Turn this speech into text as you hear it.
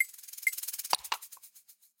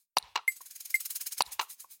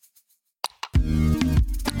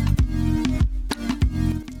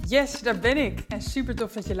Yes, daar ben ik en super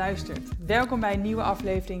tof dat je luistert. Welkom bij een nieuwe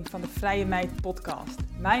aflevering van de Vrije Meid podcast.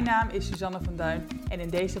 Mijn naam is Suzanne van Duin en in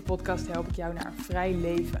deze podcast help ik jou naar een vrij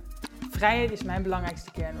leven. Vrijheid is mijn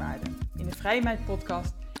belangrijkste kernwaarde. In de Vrije Meid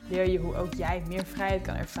podcast leer je hoe ook jij meer vrijheid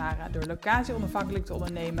kan ervaren door locatie onafhankelijk te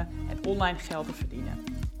ondernemen en online geld te verdienen.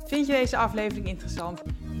 Vind je deze aflevering interessant?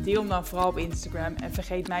 Deel hem dan vooral op Instagram en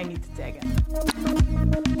vergeet mij niet te taggen.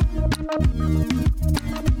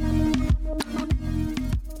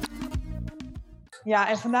 Ja,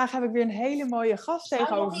 en vandaag heb ik weer een hele mooie gast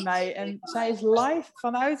tegenover mij. En zij is live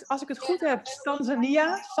vanuit, als ik het goed heb,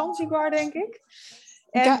 Tanzania, Zanzibar denk ik.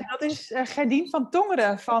 En dat is Gerdien van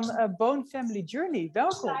Tongeren van Bone Family Journey.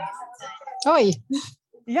 Welkom. Hoi.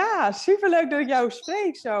 Ja, superleuk dat ik jou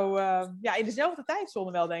spreek zo. In dezelfde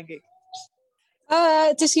tijdzone wel, denk ik.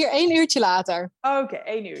 Het is hier 1 uurtje later. Oké,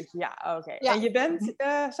 1 uurtje. Ja, oké. Ja. En je bent,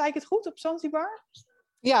 zei ik het goed, op Zanzibar?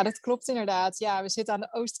 Ja, dat klopt inderdaad. Ja, we zitten aan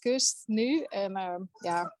de oostkust nu. En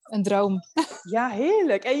een droom. Ja,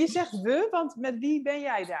 heerlijk. En je zegt we, want met wie ben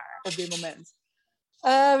jij daar op dit moment?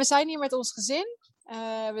 We zijn hier met ons gezin.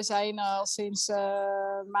 We zijn al sinds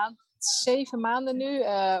 7 maanden nu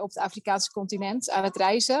op het Afrikaanse continent aan het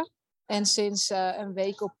reizen. En sinds een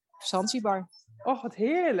week op Zanzibar. Och, wat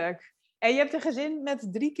heerlijk. En je hebt een gezin met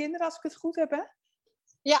 3 kinderen, als ik het goed heb, hè?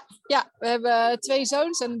 Ja, we hebben 2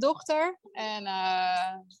 zoons en een dochter. En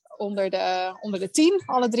onder de 10,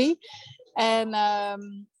 alle 3. En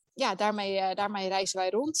daarmee reizen wij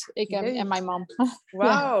rond. Ik en mijn man.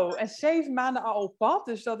 Wauw, ja. En 7 maanden al op pad.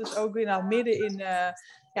 Dus dat is ook weer midden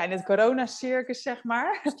in het coronacircus, zeg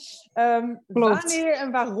maar. Wanneer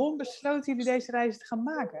en waarom besloten jullie deze reis te gaan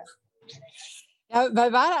maken? Ja,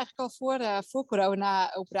 wij waren eigenlijk al voor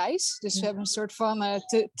corona op reis. Dus we hebben een soort van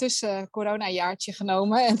tussen corona-jaartje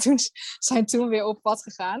genomen. En zijn toen weer op pad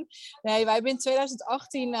gegaan. Nee, wij hebben in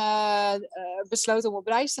 2018 besloten om op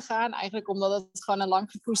reis te gaan. Eigenlijk omdat het gewoon een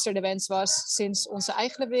lang gekoesterde wens was sinds onze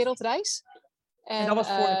eigen wereldreis. En dat was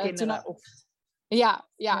voor de kinderen?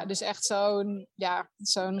 Ja, dus echt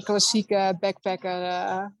zo'n klassieke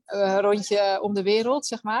backpacker rondje om de wereld,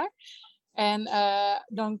 zeg maar. En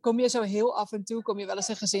dan kom je zo heel af en toe wel eens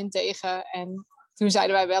een gezin tegen. En toen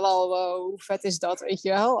zeiden wij wel al, wow, hoe vet is dat, weet je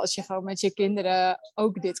wel? Als je gewoon met je kinderen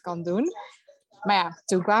ook dit kan doen. Maar ja,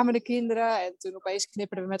 toen kwamen de kinderen en toen opeens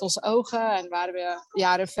knipperden we met onze ogen en waren we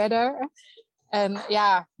jaren verder. En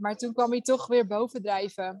ja, maar toen kwam hij toch weer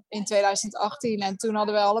bovendrijven in 2018. En toen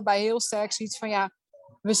hadden we allebei heel sterk zoiets van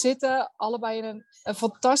we zitten allebei in een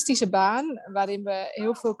fantastische baan waarin we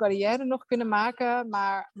heel veel carrière nog kunnen maken.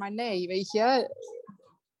 Maar nee, weet je,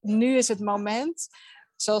 nu is het moment.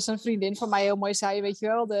 Zoals een vriendin van mij heel mooi zei, weet je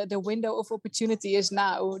wel, de window of opportunity is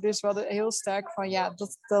now. Dus we hadden heel sterk van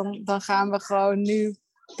dan gaan we gewoon nu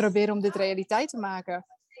proberen om dit realiteit te maken.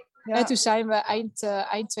 Ja. En toen zijn we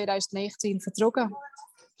eind 2019 vertrokken.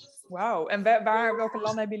 Wauw, en welke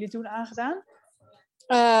landen hebben jullie toen aangedaan?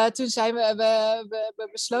 Toen zijn we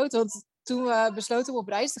besloten, want toen we besloten om op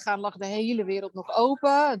reis te gaan, lag de hele wereld nog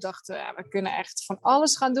open. We dachten, we kunnen echt van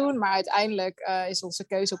alles gaan doen. Maar uiteindelijk is onze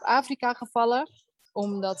keuze op Afrika gevallen.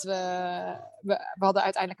 Omdat we hadden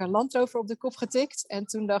uiteindelijk een landrover op de kop getikt. En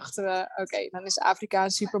toen dachten we, oké, dan is Afrika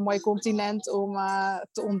een supermooi continent om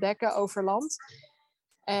te ontdekken over land.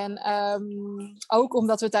 En ook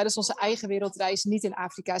omdat we tijdens onze eigen wereldreis niet in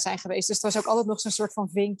Afrika zijn geweest. Dus het was ook altijd nog zo'n soort van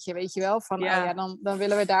vinkje, weet je wel. Van, dan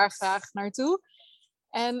willen we daar graag naartoe.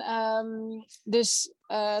 En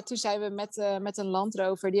toen zijn we met een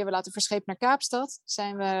landrover, die hebben we laten verschepen naar Kaapstad.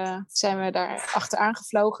 Zijn we daar achteraan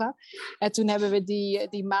gevlogen. En toen hebben we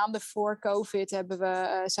die maanden voor COVID hebben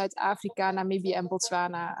we Zuid-Afrika, Namibië en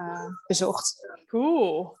Botswana bezocht.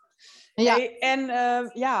 Cool. Ja. Hey, en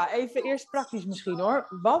even eerst praktisch misschien hoor.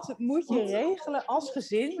 Wat moet je regelen als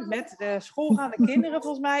gezin met schoolgaande kinderen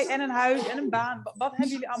volgens mij en een huis en een baan? Wat hebben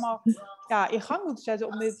jullie allemaal in gang moeten zetten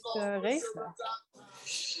om dit te regelen?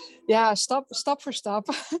 Ja, stap voor stap.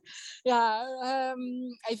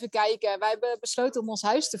 Even kijken. Wij hebben besloten om ons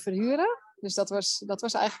huis te verhuren. Dus dat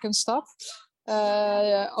was eigenlijk een stap.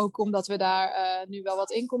 Ook omdat we daar nu wel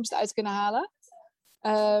wat inkomsten uit kunnen halen.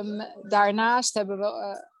 Daarnaast hebben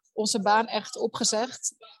we onze baan echt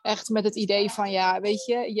opgezegd. Echt met het idee van, weet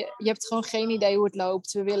je hebt gewoon geen idee hoe het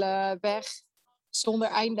loopt. We willen weg zonder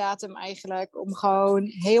einddatum eigenlijk. Om gewoon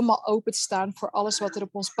helemaal open te staan voor alles wat er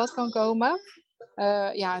op ons pad kan komen.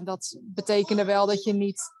 En dat betekende wel dat je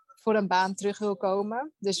niet voor een baan terug wil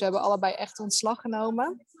komen. Dus we hebben allebei echt ontslag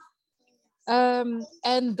genomen.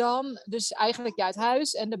 En dan dus eigenlijk het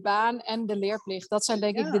huis en de baan en de leerplicht. Dat zijn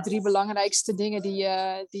denk ik de 3 belangrijkste dingen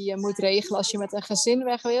die je moet regelen als je met een gezin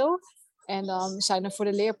weg wil. En dan zijn er voor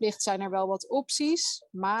de leerplicht zijn er wel wat opties.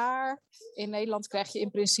 Maar in Nederland krijg je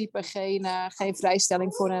in principe geen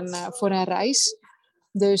vrijstelling voor een reis.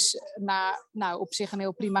 Dus op zich een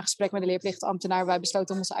heel prima gesprek met de leerplichtambtenaar. Wij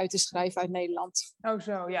besloten om ons uit te schrijven uit Nederland. Oh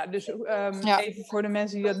zo, ja. Dus Ja. even voor de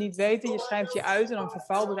mensen die dat niet weten. Je schrijft je uit en dan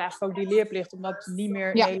vervalt dus eigenlijk ook die leerplicht. Omdat het niet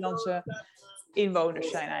meer Nederlandse inwoners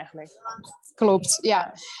zijn eigenlijk. Klopt,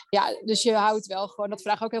 ja. Dus je houdt wel gewoon, dat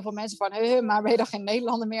vragen ook heel veel mensen van, maar ben je dan geen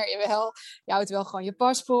Nederlander meer? Jawel, je houdt wel gewoon je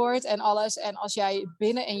paspoort en alles. En als jij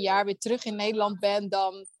binnen een jaar weer terug in Nederland bent,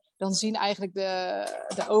 dan zien eigenlijk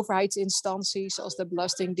de overheidsinstanties, zoals de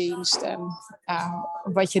Belastingdienst en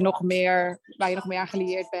waar je nog meer aan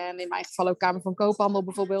gelieerd bent, in mijn geval ook Kamer van Koophandel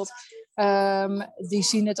bijvoorbeeld, die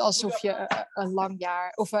zien het alsof je een lang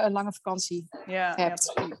jaar of een lange vakantie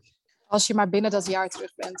hebt. Ja, als je maar binnen dat jaar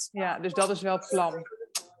terug bent. Ja, dus dat is wel het plan.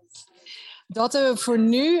 Dat we voor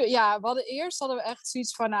nu, eerst hadden we echt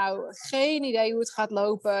zoiets van, geen idee hoe het gaat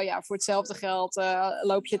lopen. Ja, voor hetzelfde geld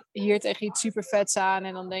loop je hier tegen iets super vets aan.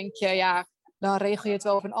 En dan denk je, dan regel je het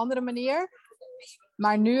wel op een andere manier.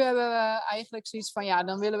 Maar nu hebben we eigenlijk zoiets van,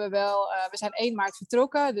 dan willen we wel... we zijn 1 maart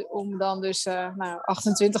vertrokken, om dan dus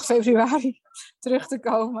 28 februari terug te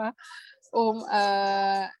komen.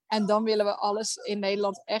 En dan willen we alles in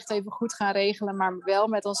Nederland echt even goed gaan regelen, maar wel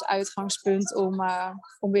met ons uitgangspunt om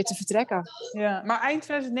weer te vertrekken. Ja, maar eind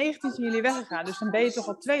 2019 zijn jullie weggegaan, dus dan ben je toch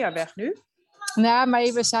al 2 jaar weg nu? Nou, maar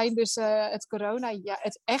we zijn dus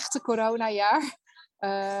het echte coronajaar.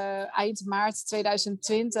 Eind maart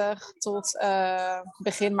 2020 tot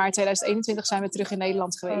begin maart 2021 zijn we terug in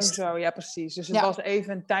Nederland geweest. Oh zo, ja precies. Dus het was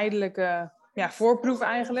even een tijdelijke voorproef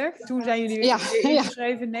eigenlijk. Toen zijn jullie weer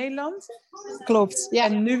ingeschreven in Nederland. Klopt, ja.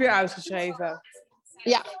 En nu weer uitgeschreven.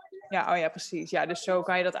 Ja. Ja, precies. Ja, dus zo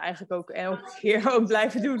kan je dat eigenlijk ook elke keer ook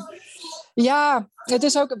blijven doen. Ja, het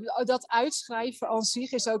is ook dat uitschrijven aan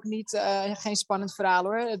zich is ook niet geen spannend verhaal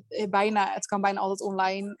hoor. Het kan bijna altijd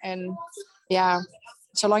online. En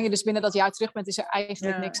zolang je dus binnen dat jaar terug bent, is er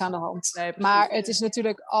eigenlijk niks aan de hand. Nee, maar het is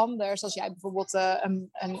natuurlijk anders als jij bijvoorbeeld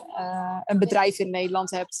een bedrijf in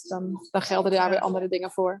Nederland hebt. Dan gelden daar weer andere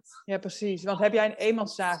dingen voor. Ja, precies. Want heb jij een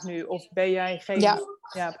eenmanszaak nu? Of ben jij geen...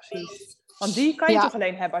 Ja, precies. Want die kan je toch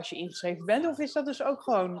alleen hebben als je ingeschreven bent? Of is dat dus ook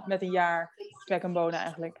gewoon met een jaar plek en wonen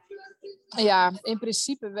eigenlijk? Ja, in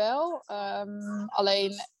principe wel.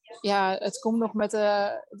 Alleen, het komt nog met...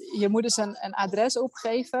 je moet dus een adres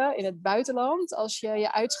opgeven in het buitenland als je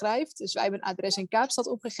je uitschrijft. Dus wij hebben een adres in Kaapstad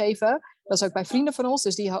opgegeven. Dat is ook bij vrienden van ons.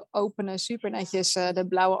 Dus die openen super netjes de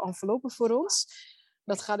blauwe enveloppen voor ons.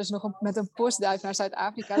 Dat gaat dus nog met een postduif naar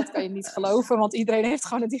Zuid-Afrika. Dat kan je niet geloven, want iedereen heeft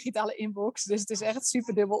gewoon een digitale inbox. Dus het is echt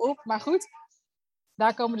super dubbel op. Maar goed,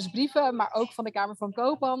 daar komen dus brieven, maar ook van de Kamer van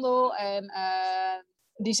Koophandel. En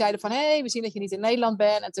die zeiden van, we zien dat je niet in Nederland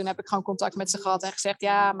bent. En toen heb ik gewoon contact met ze gehad en gezegd,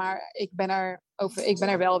 maar ik ben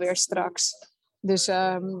er wel weer straks. Dus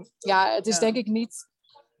het is denk ik niet,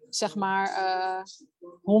 zeg maar,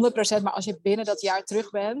 100%. Maar als je binnen dat jaar terug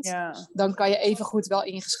bent, dan kan je even goed wel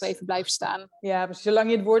ingeschreven blijven staan. Ja, precies. Zolang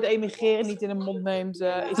je het woord emigreren niet in de mond neemt,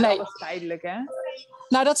 is alles tijdelijk, hè?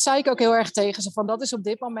 Nou, dat zei ik ook heel erg tegen ze. Van, dat is op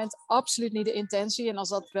dit moment absoluut niet de intentie. En als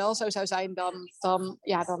dat wel zo zou zijn, dan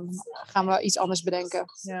gaan we iets anders bedenken.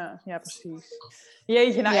 Ja, precies.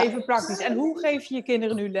 Jeetje, even praktisch. En hoe geef je je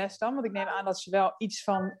kinderen nu les dan? Want ik neem aan dat ze wel iets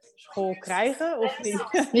van school krijgen, of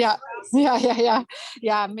niet? Ja,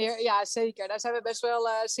 zeker. Daar zijn we best wel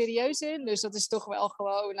serieus in. Dus dat is toch wel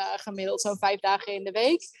gewoon gemiddeld zo'n 5 dagen in de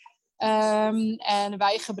week. En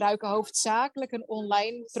wij gebruiken hoofdzakelijk een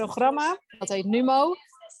online programma. Dat heet Numo.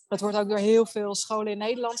 Dat wordt ook door heel veel scholen in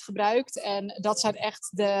Nederland gebruikt. En dat zijn echt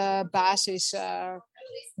de basis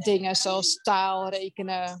dingen zoals taal,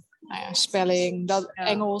 rekenen, spelling,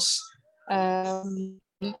 Engels.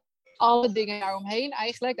 Alle dingen daaromheen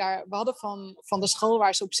eigenlijk. We hadden van de school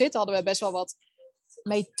waar ze op zitten, hadden we best wel wat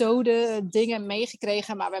methode dingen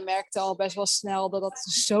meegekregen, maar we merkten al best wel snel dat dat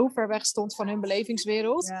zo ver weg stond van hun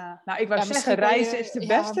belevingswereld. Ja, nou ik wou zeggen, reizen is de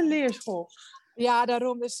beste leerschool. Ja,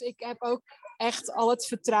 daarom. Dus ik heb ook echt al het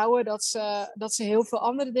vertrouwen dat ze heel veel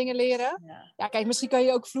andere dingen leren. Ja, kijk, misschien kan je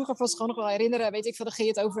je ook vroeger van school nog wel herinneren, weet ik veel, dan ging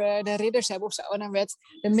je het over de ridders hebben of zo. En dan werd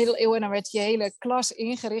de middeleeuwen en dan werd je hele klas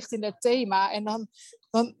ingericht in dat thema. En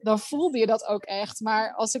dan voelde je dat ook echt.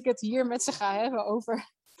 Maar als ik het hier met ze ga hebben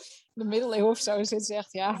over de middeleeuwen of zo, zit ze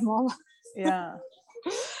echt, man. Ja.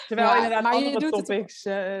 Terwijl inderdaad maar andere topics,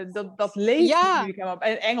 dat leeft natuurlijk helemaal.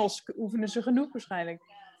 En Engels oefenen ze genoeg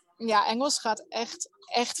waarschijnlijk. Ja, Engels gaat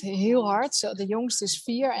echt heel hard. De jongste is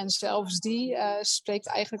 4 en zelfs die spreekt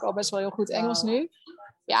eigenlijk al best wel heel goed Engels nu.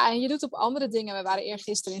 Ja, en je doet op andere dingen. We waren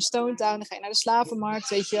eergisteren in Stone Town. Dan ga je naar de slavenmarkt,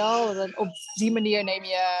 weet je wel. En dan op die manier neem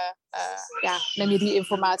je die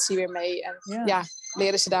informatie weer mee. En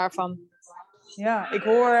leren ze daarvan. Ja, ik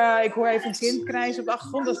hoor even een kind krijsen op de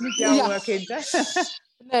achtergrond. Dat is niet jouw kind, hè?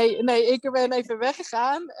 Nee, ik ben even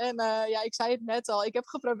weggegaan. En ik zei het net al. Ik heb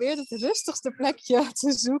geprobeerd het rustigste plekje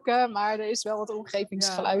te zoeken. Maar er is wel wat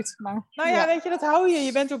omgevingsgeluid. Maar, weet je, dat hou je.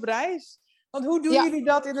 Je bent op reis. Want hoe doen jullie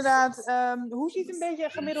dat inderdaad? Hoe ziet een beetje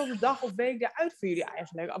een gemiddelde dag of week eruit voor jullie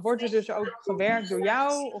eigenlijk? Wordt er dus ook gewerkt door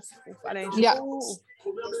jou? Of alleen school?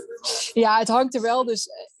 Ja, het hangt er wel. Dus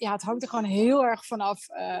het hangt er gewoon heel erg vanaf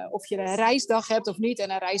of je een reisdag hebt of niet.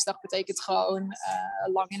 En een reisdag betekent gewoon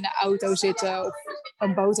lang in de auto zitten of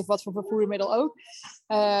een boot of wat voor vervoermiddel ook.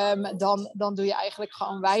 Dan doe je eigenlijk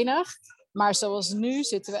gewoon weinig. Maar zoals nu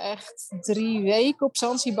zitten we echt 3 weken op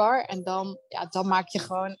Zanzibar. En dan maak je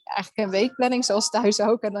gewoon eigenlijk een weekplanning, zoals thuis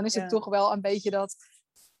ook. En dan is het toch wel een beetje dat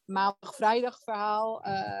maandag-vrijdag verhaal.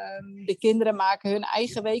 De kinderen maken hun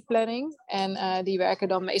eigen weekplanning. En die werken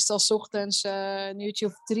dan meestal 's ochtends een uurtje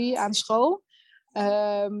of 3 aan school.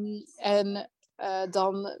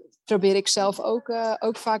 Dan probeer ik zelf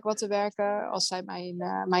ook vaak wat te werken als zij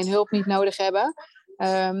mijn hulp niet nodig hebben.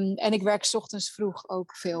 En ik werk 's ochtends vroeg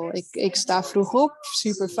ook veel. Ik sta vroeg op,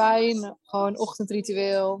 super fijn. Gewoon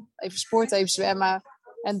ochtendritueel, even sporten, even zwemmen.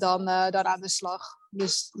 En dan aan de slag.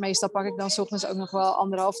 Dus meestal pak ik dan 's ochtends ook nog wel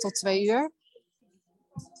 1,5 tot 2 uur.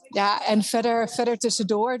 Ja, en verder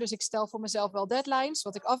tussendoor. Dus ik stel voor mezelf wel deadlines,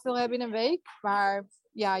 wat ik af wil hebben in een week. Maar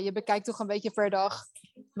ja, je bekijkt toch een beetje per dag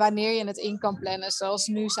wanneer je het in kan plannen. Zoals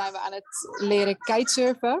nu zijn we aan het leren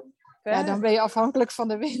kitesurfen. Ja, dan ben je afhankelijk van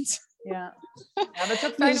de wind. Ja, maar het is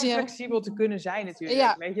ook fijn om flexibel te kunnen zijn natuurlijk.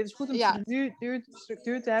 Ja. Weet je? Het is goed om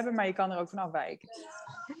structuur te hebben, maar je kan er ook van afwijken.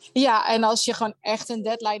 Ja, en als je gewoon echt een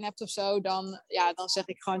deadline hebt of zo, dan zeg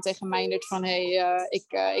ik gewoon tegen Meindert van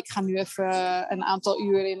ik ga nu even een aantal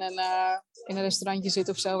uur in een restaurantje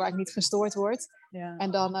zitten of zo waar ik niet gestoord word. Ja.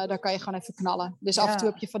 En dan kan je gewoon even knallen. Dus af en toe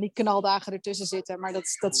heb je van die knaldagen ertussen zitten, maar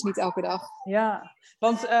dat is niet elke dag. Ja,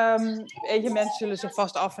 want weet je, mensen zullen zich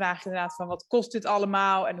vast afvragen inderdaad van wat kost dit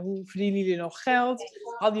allemaal en hoe verdienen jullie nog geld?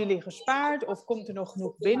 Hadden jullie gespaard of komt er nog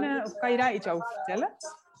genoeg binnen? Of kan je daar iets over vertellen?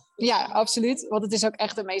 Ja, absoluut. Want het is ook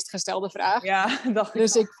echt de meest gestelde vraag. Ja, dacht ik.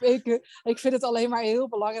 Dus ik vind het alleen maar heel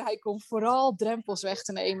belangrijk om vooral drempels weg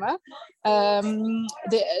te nemen.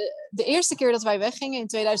 De eerste keer dat wij weggingen in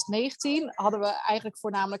 2019 hadden we eigenlijk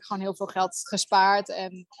voornamelijk gewoon heel veel geld gespaard.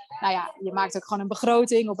 En je maakt ook gewoon een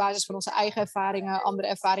begroting op basis van onze eigen ervaringen, andere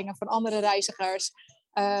ervaringen van andere reizigers.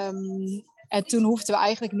 En toen hoefden we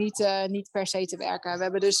eigenlijk niet per se te werken. We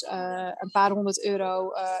hebben dus een paar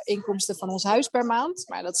 €100 inkomsten van ons huis per maand.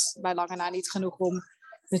 Maar dat is bij lange na niet genoeg om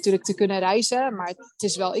natuurlijk te kunnen reizen. Maar het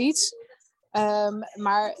is wel iets.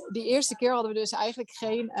 Maar die eerste keer hadden we dus eigenlijk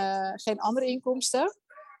geen andere inkomsten.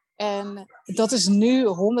 En dat is nu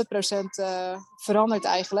 100% veranderd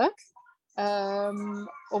eigenlijk.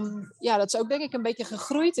 Dat is ook denk ik een beetje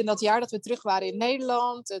gegroeid in dat jaar dat we terug waren in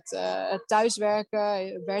Nederland. Het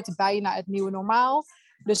thuiswerken werd bijna het nieuwe normaal.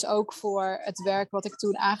 Dus ook voor het werk wat ik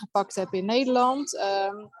toen aangepakt heb in Nederland.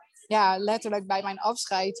 Letterlijk bij mijn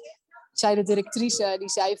afscheid zei de directrice, die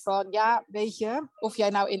zei van ja, weet je, of jij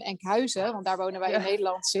nou in Enkhuizen, want daar wonen wij in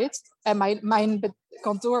Nederland zit. En mijn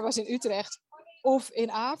kantoor was in Utrecht of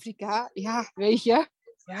in Afrika. Ja, weet je.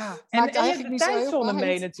 Ja, en je hebt de tijdzone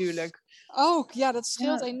mee natuurlijk. Ook, ja, dat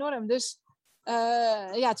scheelt enorm. Dus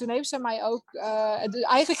toen heeft ze mij ook...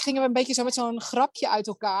 eigenlijk gingen we een beetje zo met zo'n grapje uit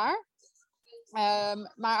elkaar.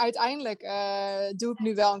 Maar uiteindelijk doe ik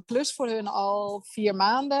nu wel een klus voor hun al 4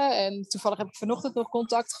 maanden. En toevallig heb ik vanochtend nog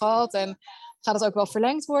contact gehad. En gaat het ook wel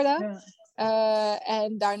verlengd worden. Ja.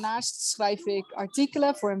 En daarnaast schrijf ik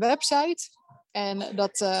artikelen voor een website. En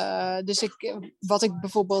wat ik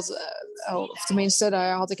bijvoorbeeld, of tenminste,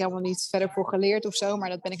 daar had ik helemaal niet verder voor geleerd of zo, maar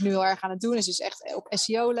dat ben ik nu heel erg aan het doen, is dus echt op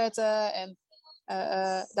SEO letten en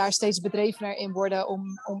daar steeds bedrevener in worden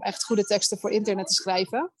om echt goede teksten voor internet te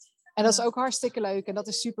schrijven. En dat is ook hartstikke leuk en dat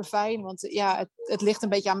is super fijn, want het ligt een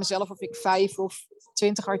beetje aan mezelf of ik 5 of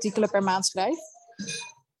 20 artikelen per maand schrijf.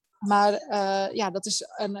 Maar dat is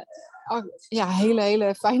een hele,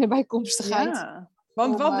 hele fijne bijkomstigheid. Ja.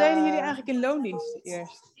 Want wat deden jullie eigenlijk in loondienst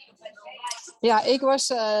eerst? Ja, ik was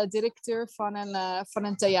directeur van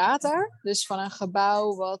een theater. Dus van een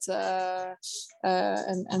gebouw wat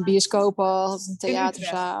een bioscoop had, een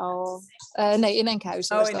theaterzaal. Nee, in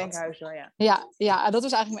Enkhuizen was in dat. Enkhuizen, ja. Ja, dat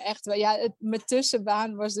was eigenlijk mijn echte... Ja, mijn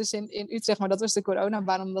tussenbaan was dus in Utrecht, maar dat was de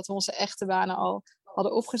coronabaan, omdat we onze echte banen al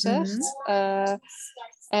hadden opgezegd. Mm-hmm.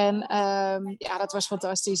 Dat was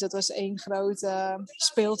fantastisch. Dat was één grote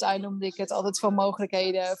speeltuin, noemde ik het. Altijd van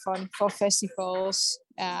mogelijkheden, van festivals.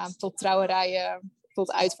 tot trouwerijen,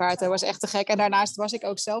 tot uitvaart. Dat was echt te gek. En daarnaast was ik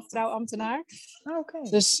ook zelf trouwambtenaar. Oké.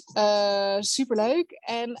 Dus superleuk.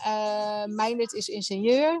 En Meindert is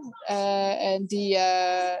ingenieur. En die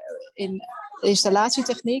in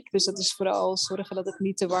installatietechniek. Dus dat is vooral zorgen dat het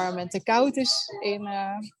niet te warm en te koud is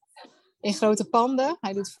in grote panden.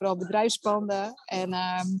 Hij doet vooral bedrijfspanden.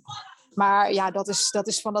 Maar ja, dat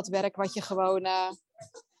is van dat werk wat je gewoon...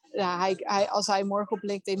 als hij morgen op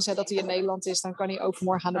LinkedIn zet dat hij in Nederland is, dan kan hij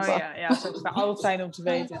overmorgen aan de bak. Ja, dat is altijd fijn om te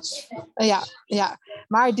weten. Ja.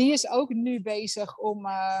 Maar die is ook nu bezig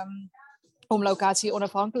om locatie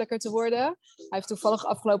onafhankelijker te worden. Hij heeft toevallig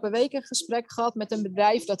afgelopen week een gesprek gehad met een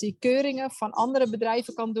bedrijf dat hij keuringen van andere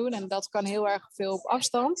bedrijven kan doen. En dat kan heel erg veel op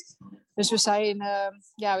afstand. Dus we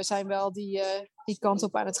zijn wel die kant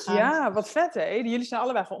op aan het gaan. Ja, wat vet hè. Jullie zijn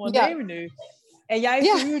allebei gewoon ondernemer nu. En jij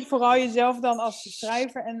verhuurt vooral jezelf dan als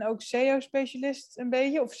schrijver en ook SEO-specialist een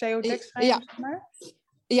beetje? Of SEO-tekstschrijver, zeg maar?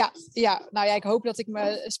 Ja. Nou ja, ik hoop dat ik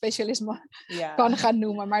mijn specialisme kan gaan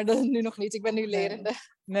noemen. Maar dat nu nog niet. Ik ben nu lerende.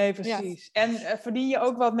 Nee, precies. Ja. En verdien je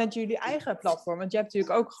ook wat met jullie eigen platform? Want je hebt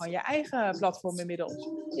natuurlijk ook gewoon je eigen platform inmiddels.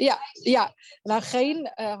 Ja. Nou,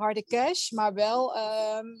 geen harde cash, maar wel...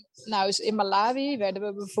 dus in Malawi werden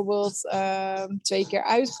we bijvoorbeeld 2 keer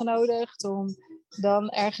uitgenodigd om dan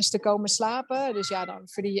ergens te komen slapen. Dus ja, dan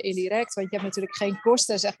verdien je indirect, want je hebt natuurlijk geen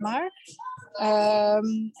kosten, zeg maar.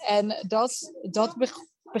 En dat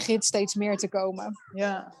begint steeds meer te komen.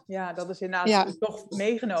 Ja, dat is inderdaad toch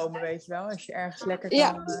meegenomen, weet je wel. Als je ergens lekker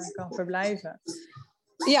kan verblijven.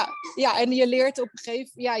 Ja, en je leert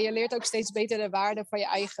je leert ook steeds beter de waarde van je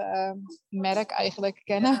eigen merk eigenlijk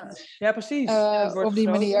kennen. Ja precies. Op die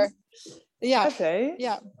manier. Ja. Oké.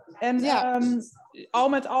 Ja. En al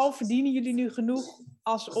met al verdienen jullie nu genoeg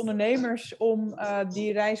als ondernemers om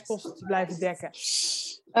die reiskosten te blijven dekken?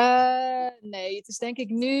 Nee, het is denk ik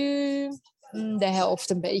nu de helft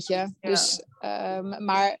een beetje. Ja. Dus,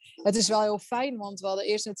 maar het is wel heel fijn, want we hadden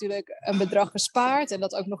eerst natuurlijk een bedrag gespaard en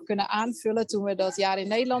dat ook nog kunnen aanvullen toen we dat jaar in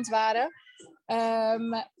Nederland waren.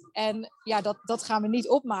 En ja, dat gaan we niet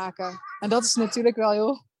opmaken. En dat is natuurlijk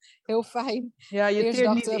wel heel fijn. Ja, je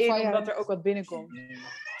teert niet in omdat er ook wat binnenkomt.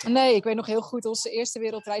 Nee, ik weet nog heel goed, onze eerste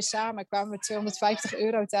wereldreis samen kwamen we met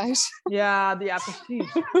 €250 thuis. Ja,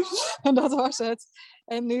 precies. En dat was het.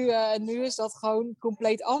 En nu is dat gewoon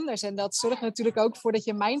compleet anders. En dat zorgt natuurlijk ook voor dat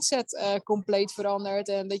je mindset compleet verandert.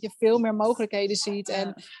 En dat je veel meer mogelijkheden ziet. Ja.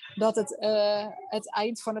 En dat het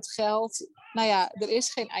eind van het geld... Nou ja, er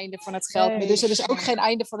is geen einde van het geld meer. Dus er is ook geen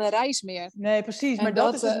einde van de reis meer. Nee, precies. Maar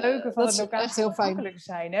dat is het leuke van het locatie onafhankelijk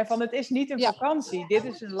zijn. Hè? Van het is niet een vakantie. Dit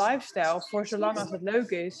is een lifestyle voor zolang als het leuk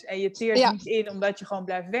is. En je teert niet in omdat je gewoon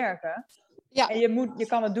blijft werken. Ja. En je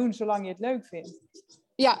kan het doen zolang je het leuk vindt.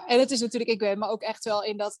 Ja, en het is natuurlijk, ik ben me ook echt wel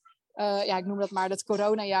in dat, ik noem dat maar, dat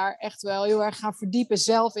coronajaar echt wel heel erg gaan verdiepen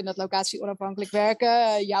zelf in dat locatie onafhankelijk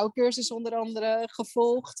werken. Jouw cursus onder andere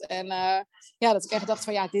gevolgd. En dat ik echt dacht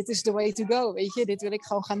van dit is the way to go, weet je. Dit wil ik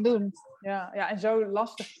gewoon gaan doen. Ja, en zo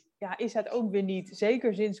lastig is het ook weer niet.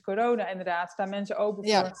 Zeker sinds corona inderdaad staan mensen open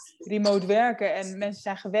voor remote werken. En mensen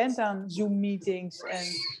zijn gewend aan Zoom-meetings en...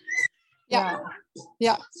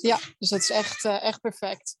 Ja, dus dat is echt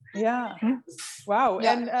perfect. Ja, wauw.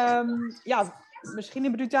 Ja. En misschien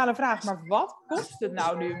een brutale vraag, maar wat kost het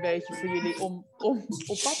nou nu een beetje voor jullie om op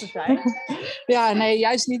pad te zijn? Ja, nee,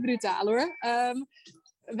 juist niet brutaal hoor.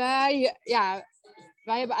 Wij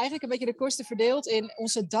hebben eigenlijk een beetje de kosten verdeeld in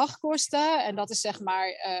onze dagkosten. En dat is zeg maar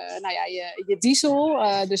je diesel,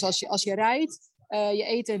 dus als je rijdt. Je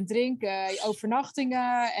eten en drinken, je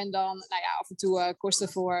overnachtingen en dan af en toe kosten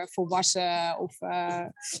voor wassen of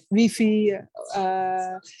wifi.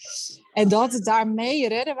 En daarmee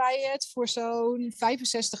redden wij het voor zo'n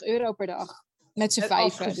 €65 per dag. Met z'n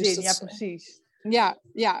 5. Dus ja, precies.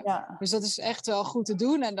 Ja, dus dat is echt wel goed te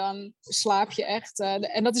doen. En dan slaap je echt.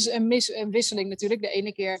 En dat is een wisseling natuurlijk. De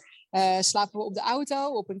ene keer slapen we op de auto,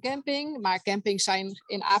 op een camping. Maar campings zijn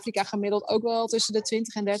in Afrika gemiddeld ook wel tussen de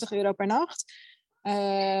 €20 en €30 per nacht.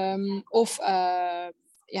 Of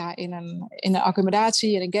in een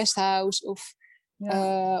accommodatie, in een guesthouse of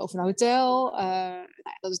een hotel.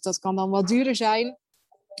 Dat kan dan wat duurder zijn.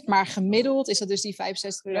 Maar gemiddeld is dat dus die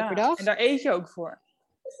 €65 per dag. En daar eet je ook voor?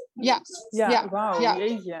 Ja. Wauw,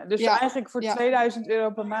 jeetje. Dus eigenlijk voor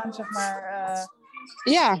 €2000 per maand, zeg maar...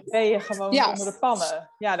 ben je gewoon onder de pannen.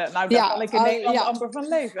 Ja, daar kan ik in Nederland amper van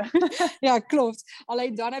leven. Ja, klopt.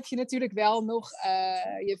 Alleen dan heb je natuurlijk wel nog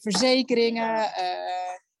je verzekeringen.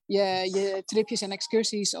 je tripjes en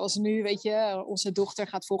excursies. Zoals nu, weet je, onze dochter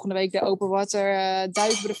gaat volgende week de open water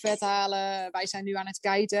duikbrevet halen. Wij zijn nu aan het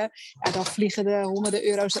kiten. Ja, dan vliegen de honderden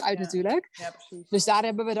euro's eruit natuurlijk. Ja, precies. Dus daar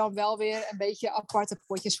hebben we dan wel weer een beetje aparte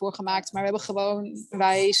potjes voor gemaakt. Maar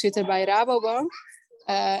wij zitten bij Rabobank.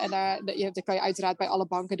 En daar kan je uiteraard bij alle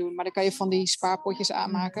banken doen. Maar dan kan je van die spaarpotjes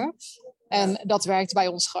aanmaken. En dat werkt bij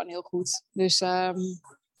ons gewoon heel goed. Dus,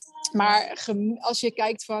 maar als je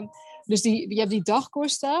kijkt van... Dus je hebt die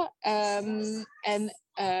dagkosten.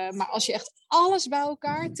 Maar als je echt alles bij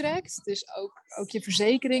elkaar trekt... Dus ook je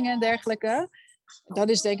verzekeringen en dergelijke... Dat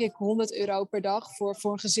is denk ik €100 per dag.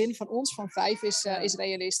 Voor een gezin van ons van 5 is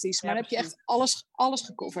realistisch. Maar dan heb je echt alles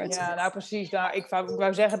gecoverd. Ja, nou precies. Nou, ik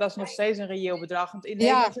wou zeggen, dat is nog steeds een reëel bedrag. Want in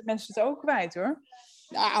Nederland zijn mensen het ook kwijt, hoor.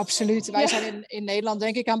 Ja, absoluut. Wij zijn in Nederland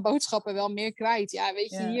denk ik aan boodschappen wel meer kwijt. Ja, weet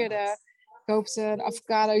je, hier koopt een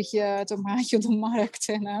avocadootje, een tomaatje op de markt.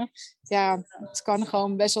 En het kan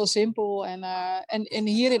gewoon best wel simpel. En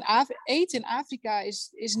hier eten in Afrika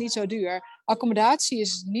is niet zo duur. Accommodatie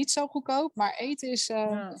is niet zo goedkoop, maar eten is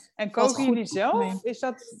En koken jullie zelf?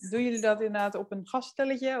 Doen jullie dat inderdaad op een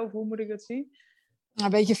gaststelletje? Of hoe moet ik dat zien? Een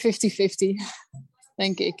beetje 50-50,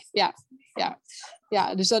 denk ik.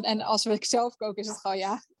 Ja, dus en als we zelf koken is het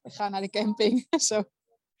gewoon, we gaan naar de camping.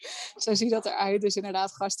 Zo ziet dat eruit. Dus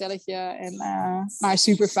inderdaad gaststelletje. Maar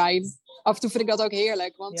super fijn. Af en toe vind ik dat ook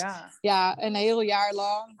heerlijk. Want een heel jaar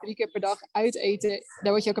lang, 3 keer per dag uit eten,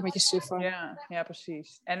 daar word je ook een beetje suf van. Ja,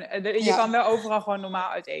 precies. En je kan wel overal gewoon normaal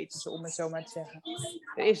uit eten, om het zo maar te zeggen.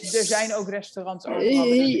 Er zijn ook restaurants overal.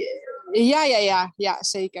 Ja,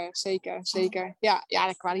 zeker. Ja,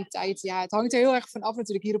 de kwaliteit. Ja, het hangt er heel erg van af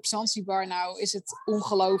natuurlijk. Hier op Zanzibar nou is het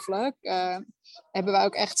ongelooflijk. Hebben we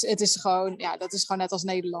ook echt, het is gewoon, dat is gewoon net als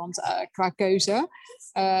Nederland qua keuze.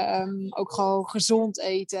 Ook gewoon gezond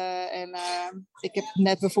eten. En ik heb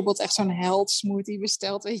net bijvoorbeeld echt zo'n health smoothie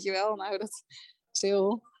besteld, weet je wel. Nou,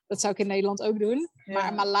 dat zou ik in Nederland ook doen. Ja.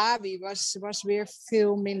 Maar Malawi was weer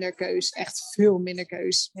veel minder keus. Echt veel minder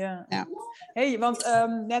keus. Ja. Hey, want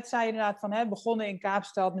net zei je inderdaad van begonnen in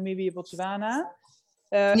Kaapstad, Namibië, Botswana.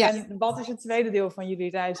 En wat is het tweede deel van jullie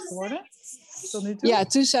reis geworden tot nu toe? Ja,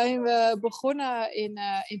 toen zijn we begonnen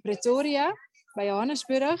in Pretoria, bij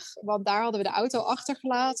Johannesburg. Want daar hadden we de auto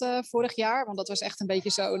achtergelaten vorig jaar. Want dat was echt een beetje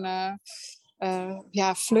zo'n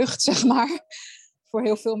vlucht, zeg maar. Voor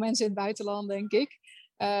heel veel mensen in het buitenland, denk ik.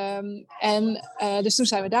 Dus toen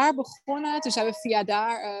zijn we daar begonnen. Toen zijn we via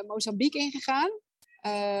daar Mozambique ingegaan.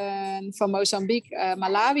 Van Mozambique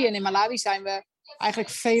Malawi. En in Malawi zijn we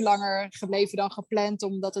eigenlijk veel langer gebleven dan gepland.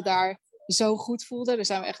 Omdat het daar zo goed voelde. Daar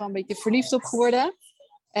zijn we echt wel een beetje verliefd op geworden.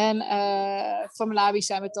 En van Malawi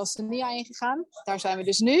zijn we Tanzania ingegaan. Daar zijn we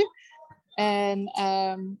dus nu. En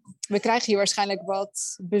we krijgen hier waarschijnlijk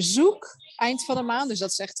wat bezoek eind van de maand. Dus dat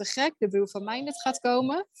is echt te gek. De broer van mij net gaat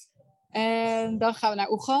komen. En dan gaan we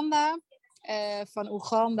naar Oeganda. Van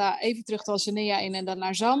Oeganda even terug Tanzania in en dan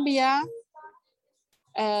naar Zambia.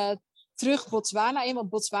 Terug Botswana in. Want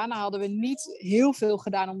Botswana hadden we niet heel veel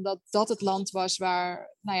gedaan. Omdat dat het land was waar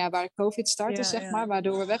COVID startte, zeg maar.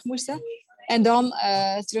 Waardoor we weg moesten. En dan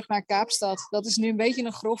terug naar Kaapstad. Dat is nu een beetje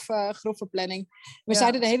een grove planning. We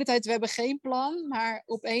zeiden de hele tijd, we hebben geen plan. Maar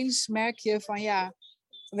opeens merk je van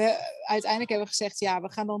uiteindelijk hebben we gezegd,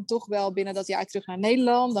 we gaan dan toch wel binnen dat jaar terug naar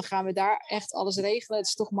Nederland. Dan gaan we daar echt alles regelen. Het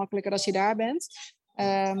is toch makkelijker als je daar bent.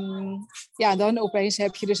 Dan opeens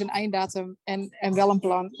heb je dus een einddatum en wel een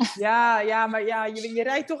plan. Maar je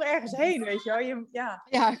rijdt toch ergens heen, weet je wel?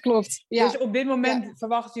 Ja, klopt. Ja. Dus op dit moment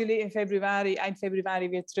verwachten jullie in eind februari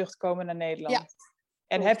weer terug te komen naar Nederland. Ja.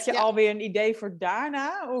 En klopt, heb je alweer een idee voor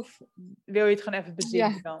daarna? Of wil je het gewoon even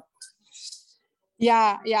bezinken dan?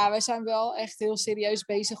 Ja, wij zijn wel echt heel serieus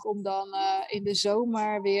bezig om dan in de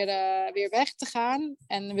zomer weer weg te gaan.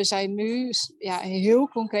 En we zijn nu heel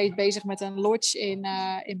concreet bezig met een lodge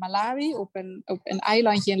in Malawi, op een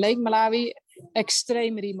eilandje in Lake Malawi.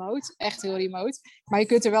 Extreem remote, echt heel remote. Maar je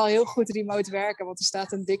kunt er wel heel goed remote werken, want er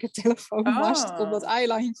staat een dikke telefoonmast op dat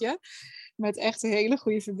eilandje. Met echt een hele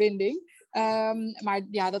goede verbinding.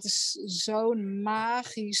 Maar dat is zo'n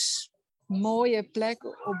magisch mooie plek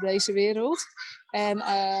op deze wereld. En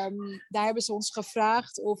daar hebben ze ons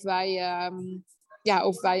gevraagd of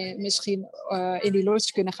wij misschien in die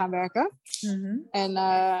lodge kunnen gaan werken. Mm-hmm. En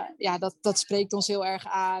dat spreekt ons heel erg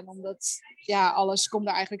aan, omdat alles komt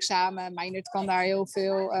daar eigenlijk samen. Meijnerd kan daar heel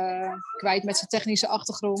veel kwijt met zijn technische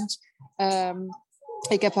achtergrond.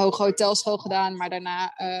 Ik heb hoge hotelschool gedaan, maar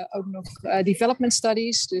daarna ook nog development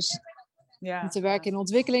studies. Dus om te werken in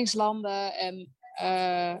ontwikkelingslanden en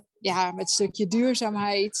met een stukje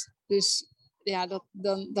duurzaamheid. Dus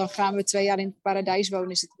dan gaan we 2 jaar in het paradijs wonen,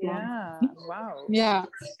 is het plan. Ja, wauw. Ja.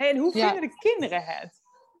 Hey, en hoe vinden de kinderen het?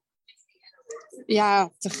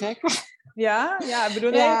 Ja, te gek. Ja, ik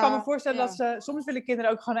bedoel, Ja, ik kan me voorstellen ja. dat soms willen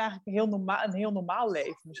kinderen ook gewoon eigenlijk een heel normaal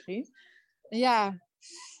leven misschien.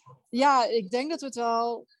 Ja, ik denk dat we het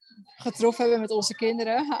wel getroffen hebben met onze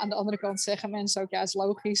kinderen. Aan de andere kant zeggen mensen ook, ja, het is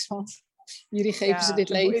logisch, want jullie geven ze Ja, dit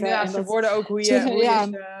leven. En ze dat, worden ook hoe ze, je ja,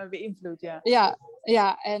 ze beïnvloedt, ja.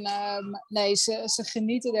 ja, en nee, ze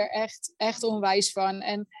genieten er echt onwijs van.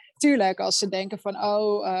 En tuurlijk, als ze denken van,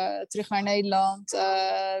 terug naar Nederland,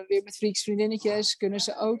 weer met vriendinnetjes, kunnen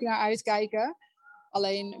ze ook naar uitkijken.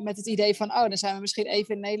 Alleen met het idee van, dan zijn we misschien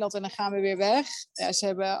even in Nederland en dan gaan we weer weg. Ja, ze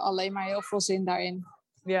hebben alleen maar heel veel zin daarin.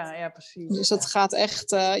 Ja, precies. Dus het gaat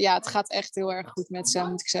echt heel erg goed met ze,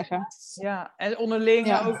 moet ik zeggen. Ja, en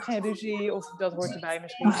onderling ook geen ruzie, of dat hoort erbij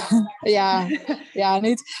misschien?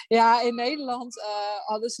 Niet. Ja, in Nederland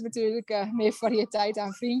hadden ze natuurlijk meer variëteit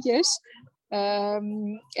aan vriendjes.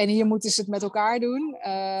 En hier moeten ze het met elkaar doen.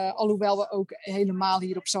 Alhoewel we ook helemaal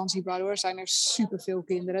hier op Zanzibar, hoor, zijn er superveel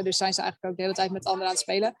kinderen. Dus zijn ze eigenlijk ook de hele tijd met anderen aan het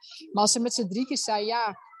spelen. Maar als ze met z'n drietjes zijn,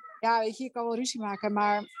 weet je kan wel ruzie maken,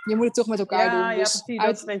 maar je moet het toch met elkaar doen. Ja, Dus precies.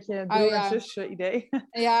 Dat is een beetje het broer- en zus-idee.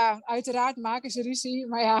 Ja, uiteraard maken ze ruzie.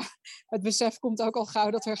 Maar ja, het besef komt ook al gauw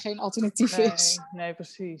dat er geen alternatief is. Nee,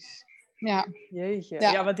 precies. Ja. Jeetje.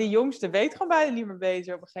 Ja, want die jongste weet gewoon bijna niet meer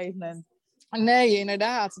beter op een gegeven moment. Nee,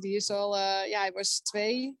 inderdaad. Die is al, hij was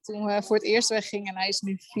 2 toen we voor het eerst weggingen en hij is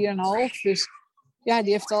nu 4,5. Dus ja,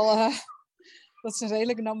 die heeft al, dat is een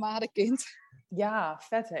redelijk nomade kind. Ja,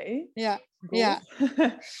 vet hè? Ja. Cool. Ja.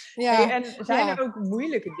 Hey, en zijn er ook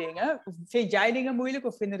moeilijke dingen? Of vind jij dingen moeilijk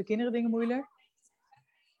of vinden de kinderen dingen moeilijk?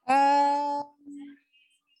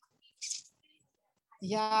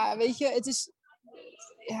 Ja, weet je, het is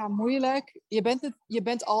moeilijk. Je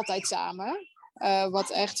bent altijd samen. Wat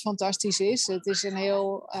echt fantastisch is. Het is een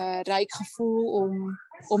heel rijk gevoel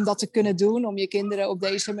om dat te kunnen doen. Om je kinderen op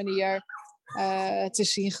deze manier te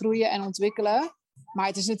zien groeien en ontwikkelen. Maar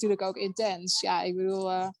het is natuurlijk ook intens. Ja, ik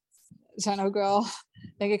bedoel, er zijn ook wel,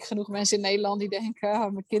 denk ik, genoeg mensen in Nederland die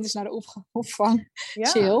denken, mijn kind is naar de opvang. Ja.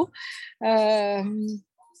 Chill.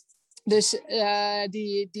 Dus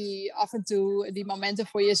die af en toe die momenten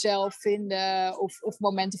voor jezelf vinden of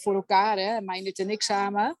momenten voor elkaar, hè, Meindert en ik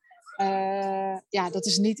samen. Dat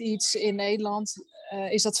is niet iets in Nederland.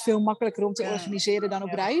 Is dat veel makkelijker om te organiseren dan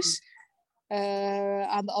op reis.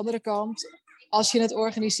 Aan de andere kant, als je het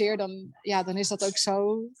organiseert, dan is dat ook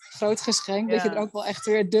zo'n groot geschenk dat je er ook wel echt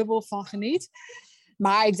weer dubbel van geniet.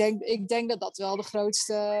 Maar ik denk dat dat wel de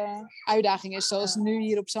grootste uitdaging is. Zoals nu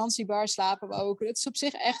hier op Zanzibar slapen we ook. Het is op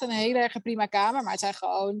zich echt een hele erg prima kamer. Maar het zijn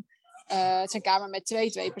gewoon kamer met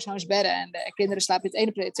 2 persoonsbedden. En de kinderen slapen in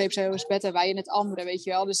het ene 2 persoonsbed en wij in het andere, weet je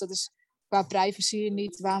wel. Dus dat is qua privacy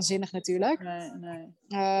niet waanzinnig natuurlijk. Nee.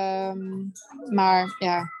 Maar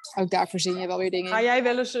ja, ook daar verzin je wel weer dingen in. Ga jij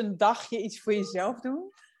wel eens een dagje iets voor jezelf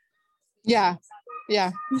doen? Ja.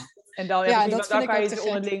 En dan, dan kan je het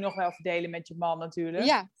onderling nog wel verdelen met je man natuurlijk.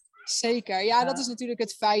 Ja, zeker. Ja, dat is natuurlijk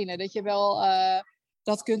het fijne. Dat je wel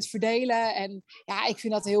dat kunt verdelen. En ja, ik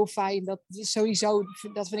vind dat heel fijn. Dat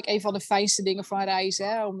vind ik een van de fijnste dingen van reizen.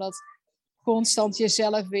 Hè? Omdat constant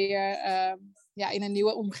jezelf weer in een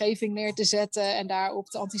nieuwe omgeving neer te zetten. En daarop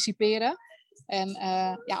te anticiperen. En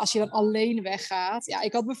als je dan alleen weggaat. Ja,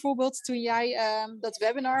 ik had bijvoorbeeld toen jij dat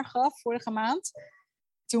webinar gaf vorige maand.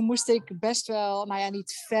 Toen moest ik best wel,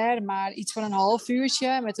 niet ver, maar iets van een half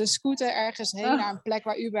uurtje met een scooter ergens heen naar een plek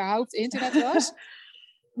waar überhaupt internet was.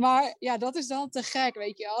 Maar ja, dat is dan te gek,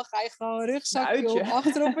 weet je wel. Ga je gewoon een rugzakje op,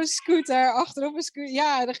 achter op een scooter.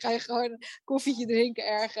 Ja, dan ga je gewoon een koffietje drinken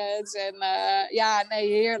ergens. En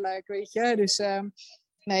heerlijk, weet je. Dus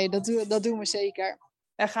dat doen we zeker.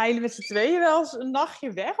 En gaan jullie met z'n tweeën wel eens een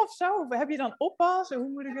nachtje weg of zo? Of heb je dan oppas? Hoe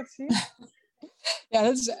moet ik dat zien? Ja,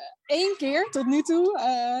 dat is 1 keer tot nu toe.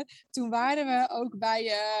 Toen waren we ook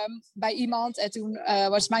bij iemand en toen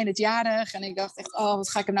was Meindert jarig. En ik dacht echt, wat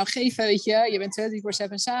ga ik hem nou geven, weet je? Je bent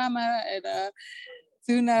 24/7 samen. En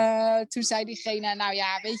toen zei diegene, nou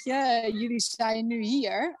ja, weet je, jullie zijn nu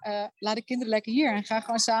hier. Laat de kinderen lekker hier en ga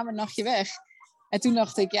gewoon samen een nachtje weg. En toen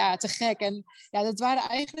dacht ik, ja, te gek. En ja, dat waren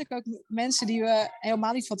eigenlijk ook mensen die we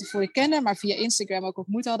helemaal niet van tevoren kennen, maar via Instagram ook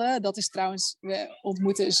ontmoet hadden. Dat is trouwens, we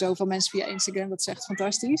ontmoeten zoveel mensen via Instagram, dat is echt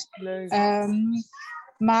fantastisch. Leuk.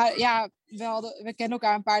 Maar ja, we kennen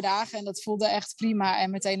elkaar een paar dagen en dat voelde echt prima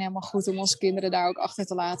en meteen helemaal goed om onze kinderen daar ook achter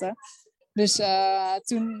te laten. Dus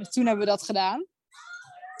toen hebben we dat gedaan.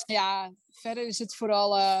 Ja, verder is het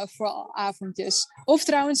vooral avondjes. Of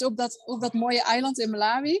trouwens, op dat mooie eiland in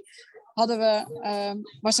Malawi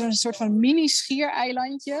was er een soort van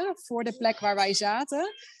mini-schiereilandje voor de plek waar wij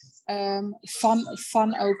zaten.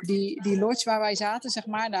 Van ook die lodge waar wij zaten, zeg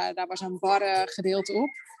maar. Daar was een bar gedeelte op.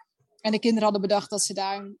 En de kinderen hadden bedacht dat ze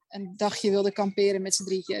daar een dagje wilden kamperen met z'n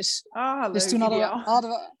drietjes. Ah, leuk, Dus toen ideaal.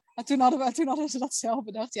 toen hadden ze dat zelf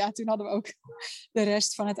bedacht. Ja, toen hadden we ook de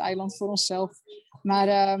rest van het eiland voor onszelf.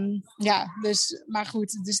 Maar maar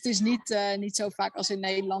goed, dus het is niet zo vaak als in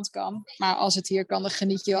Nederland kan. Maar als het hier kan, dan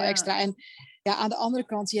geniet je wel extra. En ja, aan de andere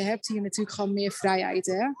kant, je hebt hier natuurlijk gewoon meer vrijheid,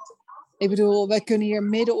 hè. Ik bedoel, wij kunnen hier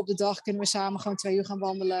midden op de dag kunnen we samen gewoon 2 uur gaan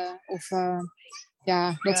wandelen. Of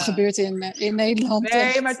dat gebeurt in Nederland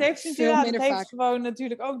Nee, maar het heeft, veel minder vaak. gewoon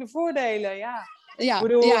natuurlijk ook de voordelen, ja. Ja, Ik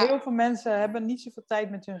bedoel, heel veel mensen hebben niet zoveel tijd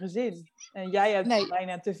met hun gezin. En jij hebt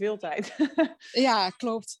bijna te veel tijd. Ja,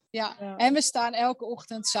 klopt. Ja. En we staan elke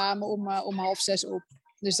ochtend samen om 5:30 op.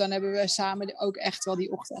 Dus dan hebben we samen ook echt wel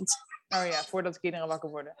die ochtend. Oh ja, voordat de kinderen wakker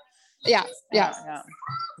worden. Ja.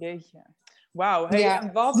 Jeetje. Wauw. Hey,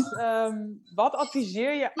 en wat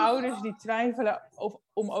adviseer je ouders die twijfelen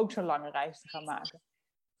om ook zo'n lange reis te gaan maken?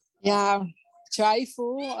 Ja,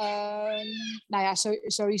 twijfel.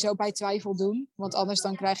 Sowieso bij twijfel doen. Want anders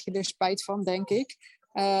dan krijg je er spijt van, denk ik.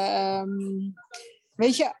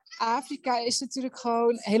 Weet je, Afrika is natuurlijk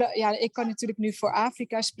gewoon... ik kan natuurlijk nu voor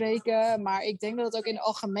Afrika spreken. Maar ik denk dat het ook in de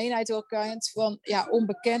algemeenheid wel kent. Van,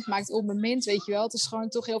 onbekend maakt onbemind, weet je wel. Het is gewoon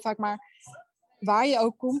toch heel vaak maar... Waar je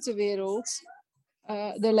ook komt ter wereld...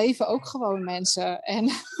 er leven ook gewoon mensen. En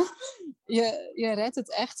je redt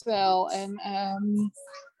het echt wel. En...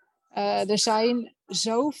 er zijn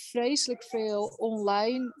zo vreselijk veel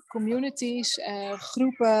online communities,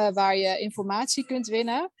 groepen waar je informatie kunt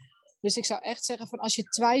winnen. Dus ik zou echt zeggen van als je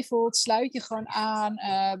twijfelt, sluit je gewoon aan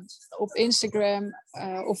op Instagram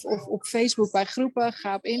of op Facebook bij groepen.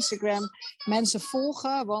 Ga op Instagram mensen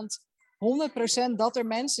volgen, want 100% dat er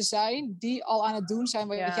mensen zijn die al aan het doen zijn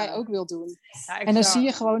wat jij ook wilt doen. Ja, en dan zie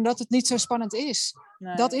je gewoon dat het niet zo spannend is.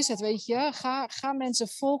 Nee. Dat is het, weet je. Ga mensen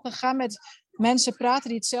volgen, ga met mensen praten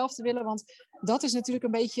die hetzelfde willen, want dat is natuurlijk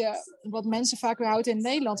een beetje wat mensen vaak weer houden in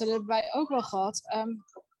Nederland. En dat hebben wij ook wel gehad.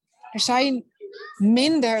 Er zijn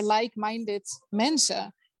minder like-minded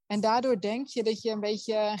mensen. En daardoor denk je dat je een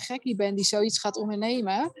beetje een gekkie bent die zoiets gaat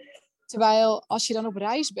ondernemen. Terwijl als je dan op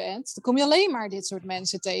reis bent, dan kom je alleen maar dit soort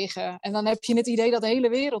mensen tegen. En dan heb je het idee dat de hele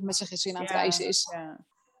wereld met zijn gezin aan het reizen is. Ja.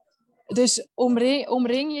 Dus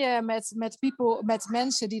omring je met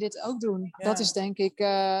mensen die dit ook doen. Ja. Dat is denk ik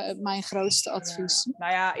mijn grootste advies. Ja.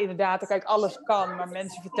 Nou ja, inderdaad. Kijk, alles kan. Maar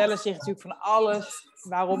mensen vertellen zich natuurlijk van alles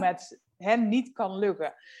waarom het hen niet kan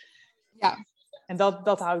lukken. Ja. En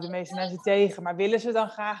dat houdt de meeste mensen tegen. Maar willen ze dan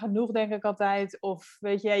graag genoeg, denk ik altijd? Of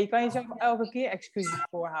weet je kan jezelf elke keer excuses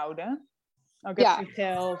voorhouden. Ook heb je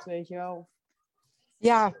geld, weet je wel.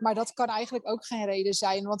 Ja, maar dat kan eigenlijk ook geen reden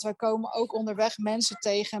zijn. Want wij komen ook onderweg mensen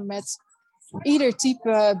tegen met ieder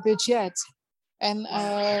type budget. En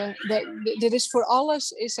dit is voor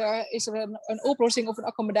alles is er een oplossing of een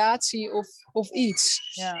accommodatie of iets.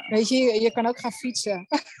 Ja. Weet je kan ook gaan fietsen.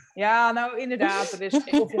 Ja, nou inderdaad. Of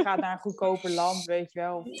je gaat naar een goedkoper land, weet je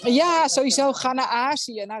wel. Ja, sowieso. Ga naar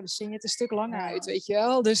Azië. Nou, dan zie je het een stuk langer uit, weet je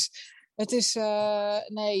wel. Dus het is,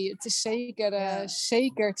 het is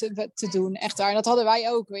zeker te doen. Echt waar. En dat hadden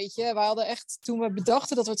wij ook, weet je. Wij hadden echt, toen we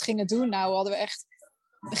bedachten dat we het gingen doen, hadden we echt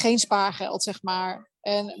geen spaargeld, zeg maar.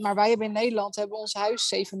 Maar wij hebben in Nederland ons huis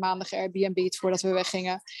 7 maanden geairbnb'd voordat we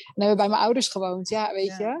weggingen. En hebben we bij mijn ouders gewoond. Ja,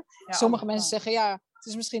 weet je. Ja, sommige mensen zeggen, het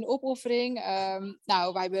is misschien een opoffering.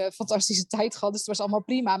 Wij hebben fantastische tijd gehad, dus het was allemaal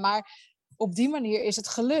prima. Maar op die manier is het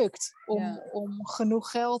gelukt om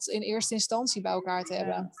genoeg geld in eerste instantie bij elkaar te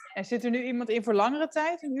hebben. Ja. En zit er nu iemand in voor langere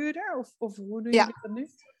tijd, een huurder? Of hoe doen jullie dat nu?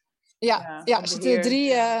 Ja, er zitten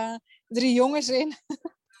 3 jongens in.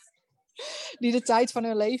 Die de tijd van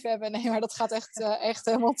hun leven hebben. Nee, maar dat gaat echt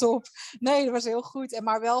helemaal top. Nee, dat was heel goed.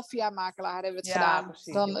 Maar wel via makelaar hebben we het gedaan.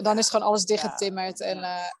 Precies, dan is gewoon alles dichtgetimmerd. Ja.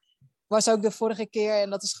 En was ook de vorige keer. En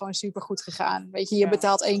dat is gewoon super goed gegaan. Weet je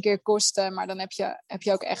betaalt 1 keer kosten. Maar dan heb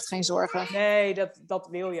je ook echt geen zorgen. Nee, dat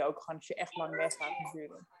wil je ook gewoon. Als je echt lang weg gaat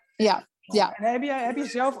natuurlijk. Ja. En heb je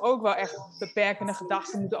zelf ook wel echt beperkende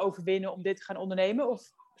gedachten moeten overwinnen om dit te gaan ondernemen? Of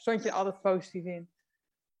stond je er altijd positief in?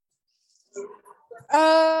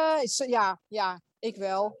 Ik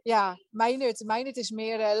wel. Ja, Meijnerd is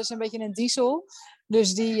meer, dat is een beetje een diesel.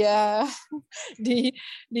 Dus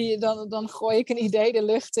dan gooi ik een idee de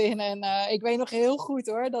lucht in. En ik weet nog heel goed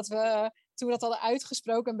hoor, dat we, toen we dat hadden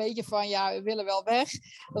uitgesproken, een beetje van, we willen wel weg.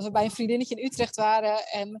 Dat we bij een vriendinnetje in Utrecht waren.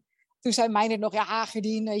 En toen zei Meijnerd nog,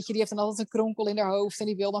 Hagerdien, weet je, die heeft dan altijd een kronkel in haar hoofd. En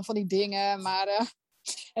die wil dan van die dingen. Maar,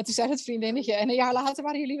 en toen zei het vriendinnetje, en een jaar later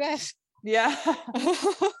waren jullie weg. Ja.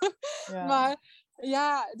 Maar...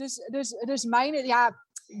 Ja, dus Meijnerd,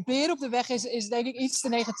 beer op de weg is denk ik iets te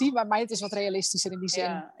negatief, maar het is wat realistischer in die zin.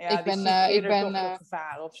 Ja, die ziet eerder toch nog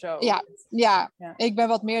gevaar of zo. Ja, ik ben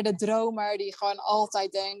wat meer de dromer die gewoon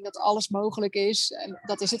altijd denkt dat alles mogelijk is. En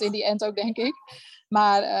dat is het in die end ook, denk ik.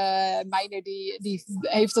 Maar Meijner die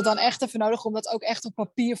heeft het dan echt even nodig om dat ook echt op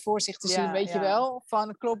papier voor zich te zien, weet je wel.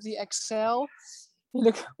 Van klopt die Excel?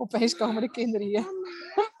 Opeens komen de kinderen hier.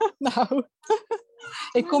 Nou,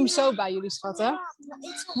 ik kom zo bij jullie, schatten.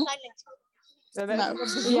 We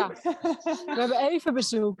hebben even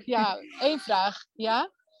bezoek. Ja, 1 vraag.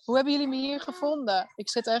 Ja? Hoe hebben jullie me hier gevonden? Ik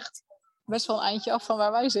zit echt best wel een eindje af van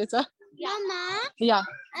waar wij zitten. Mama, ja.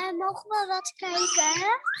 Mogen we wat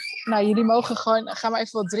kijken? Nou, jullie mogen gewoon, ga maar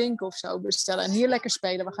even wat drinken of zo bestellen. En hier lekker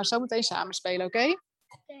spelen. We gaan zo meteen samen spelen, oké? Okay.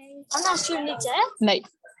 Anders jullie niet, hè? Nee.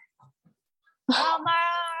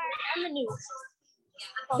 Maar ik ben benieuwd.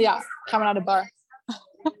 Ja, gaan we naar de bar.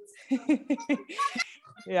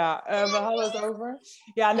 Ja, we hadden het over.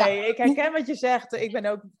 Ja, nee, ik herken wat je zegt. Ik ben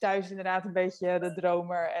ook thuis inderdaad een beetje de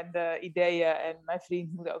dromer en de ideeën. En mijn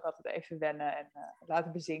vriend moet ook altijd even wennen en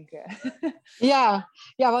laten bezinken. Ja,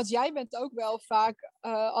 want jij bent ook wel vaak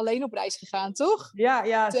alleen op reis gegaan, toch?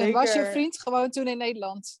 Ja, zeker. Was je vriend gewoon toen in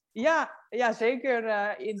Nederland? Ja, zeker.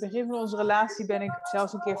 In het begin van onze relatie ben ik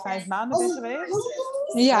zelfs een keer 5 maanden weg geweest.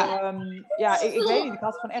 Ja. Ik weet niet. Ik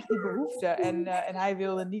had gewoon echt die behoefte. En hij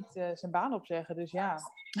wilde niet zijn baan opzeggen. Dus ja,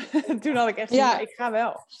 toen had ik echt ik ga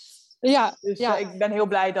wel. Ja. Dus ik ben heel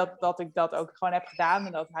blij dat ik dat ook gewoon heb gedaan.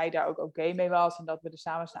 En dat hij daar ook oké mee was. En dat we er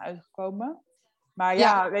samen zijn uitgekomen.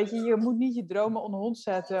 Maar weet je moet niet je dromen onder hond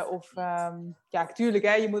zetten. Of, tuurlijk,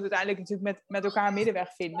 hè, je moet uiteindelijk natuurlijk met elkaar een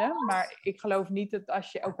middenweg vinden. Maar ik geloof niet dat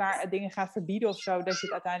als je elkaar dingen gaat verbieden of zo, dat je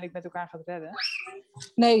het uiteindelijk met elkaar gaat redden.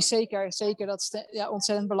 Nee, zeker. Dat is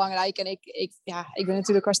ontzettend belangrijk. En ik ben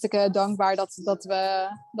natuurlijk hartstikke dankbaar dat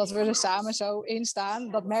we er samen zo in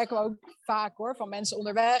staan. Dat merken we ook vaak hoor, van mensen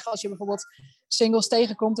onderweg. Als je bijvoorbeeld singles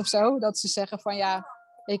tegenkomt of zo, dat ze zeggen van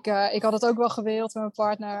ik had het ook wel gewild met mijn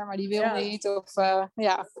partner, maar die wil niet.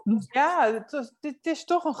 Ja, het is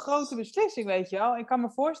toch een grote beslissing, weet je wel. Ik kan me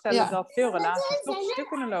voorstellen dat veel relaties toch stuk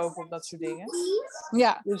kunnen lopen op dat soort dingen.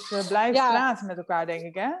 Ja. Dus blijf praten met elkaar, denk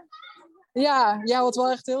ik, hè? Ja, wat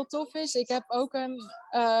wel echt heel tof is. Ik heb ook een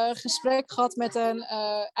gesprek gehad met een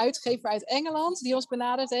uitgever uit Engeland die ons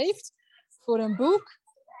benaderd heeft voor een boek.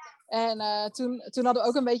 En toen hadden we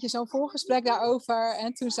ook een beetje zo'n voorgesprek daarover.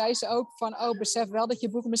 En toen zei ze ook van, besef wel dat je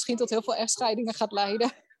boek misschien tot heel veel echtscheidingen gaat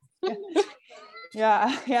leiden. Ja,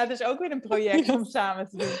 het is ook weer een project om samen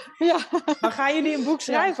te doen. Ja. Maar gaan jullie een boek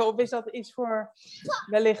schrijven of is dat iets voor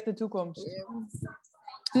wellicht de toekomst?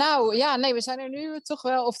 Nou ja, nee, we zijn er nu toch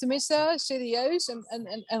wel, of tenminste serieus,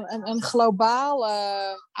 een globaal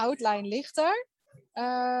outline ligt er.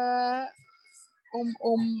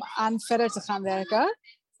 Om aan verder te gaan werken.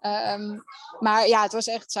 Maar ja, het was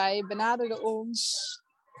echt, zij benaderde ons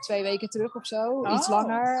 2 weken terug of zo, iets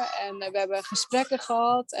langer. En we hebben gesprekken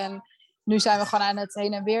gehad. En nu zijn we gewoon aan het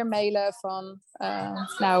heen en weer mailen van,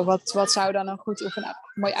 wat zou dan een goed of een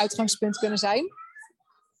mooi uitgangspunt kunnen zijn.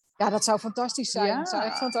 Ja, dat zou fantastisch zijn. Het zou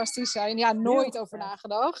echt fantastisch zijn. Ja, nooit over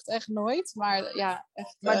nagedacht. Echt nooit. Maar ja,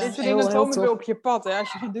 echt maar dit soort dingen komen weer op je pad, hè?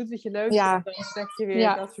 Als je doet wat je leuk vindt, dan trek je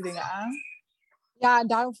weer dat soort dingen aan. Ja, en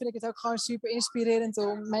daarom vind ik het ook gewoon super inspirerend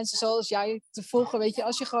om mensen zoals jij te volgen. Weet je,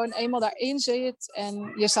 als je gewoon eenmaal daarin zit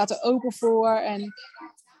en je staat er open voor en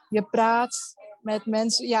je praat met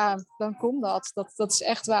mensen, dan komt dat. Dat is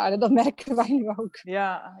echt waar. Dat merken wij nu ook.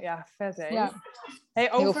 Ja, vet hè. Ja. Hey,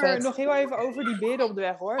 nog heel even over die beren op de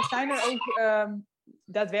weg hoor. Zijn er ook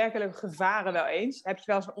daadwerkelijk gevaren wel eens? Heb je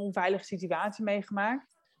wel eens een onveilige situatie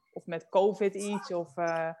meegemaakt? Of met COVID iets? Of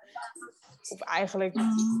eigenlijk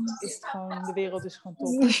is het gewoon, de wereld is gewoon top.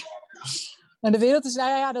 Nou, de wereld is,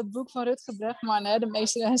 dat boek van Rutger Bregman, hè, de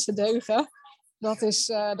meeste mensen deugen. Dat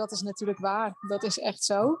is natuurlijk waar. Dat is echt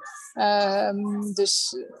zo.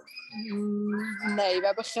 Nee, we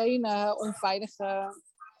hebben geen onveilige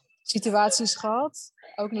situaties gehad.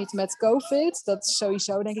 Ook niet met COVID. Dat is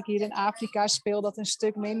sowieso, denk ik, hier in Afrika speelt dat een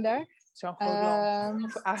stuk minder. Zo'n groot land.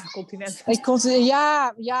 Of eigenlijk continent.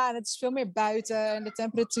 En het is veel meer buiten. En de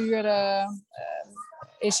temperatuur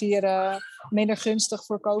is hier minder gunstig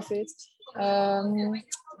voor COVID.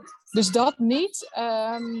 Dus dat niet.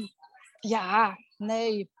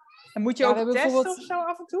 Nee. En moet je ook testen of zo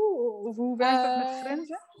af en toe? Of hoe werkt dat met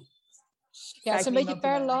grenzen? Ja, het is een beetje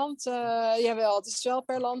per land. Jawel, het is wel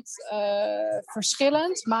per land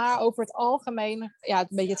verschillend. Maar over het algemeen, een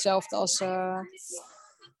beetje hetzelfde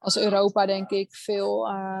als Europa, denk ik. Veel,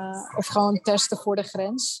 of gewoon testen voor de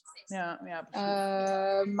grens. Ja,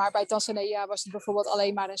 maar bij Tanzania was het bijvoorbeeld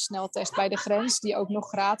alleen maar een sneltest bij de grens, die ook nog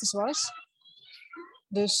gratis was.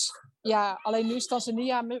 Dus ja, alleen nu is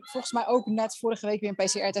Tanzania volgens mij ook net vorige week weer een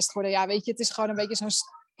PCR-test geworden. Ja, weet je, het is gewoon een beetje zo'n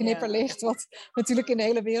knipperlicht, wat natuurlijk in de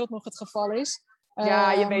hele wereld nog het geval is.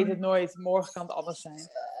 Ja, je weet het nooit. Morgen kan het anders zijn.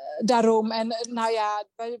 Daarom. En nou ja,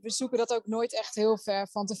 we zoeken dat ook nooit echt heel ver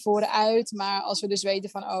van tevoren uit. Maar als we dus weten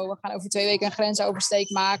van, we gaan over 2 weken een grensoversteek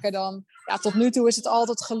maken, dan, ja, tot nu toe is het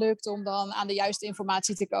altijd gelukt om dan aan de juiste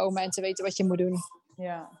informatie te komen en te weten wat je moet doen.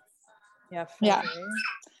 Ja, vet, ja.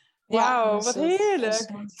 Wauw, dus wat heerlijk.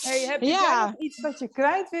 Hey, heb jij nog iets wat je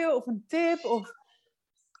kwijt wil? Of een tip?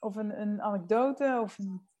 Of een anekdote? Of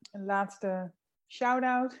een laatste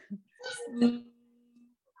shout-out?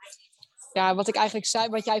 Ja, wat ik eigenlijk zei,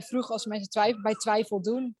 wat jij vroeg, als mensen bij twijfel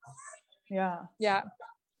doen. Ja,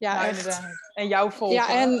 inderdaad. En jou volgen. Ja,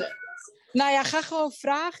 en nou ja, ga gewoon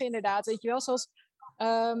vragen inderdaad. Weet je wel, zoals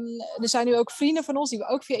er zijn nu ook vrienden van ons die we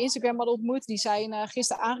ook via Instagram hadden ontmoet. Die zijn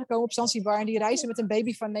gisteren aangekomen op Zanzibar en die reizen met een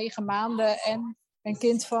baby van 9 maanden en een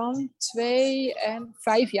kind van 2 en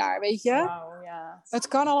 5 jaar, weet je? Wauw, ja. Het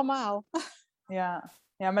kan allemaal. Ja,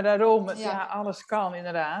 maar daarom, alles kan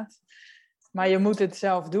inderdaad. Maar je moet het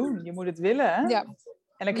zelf doen. Je moet het willen, hè? Ja.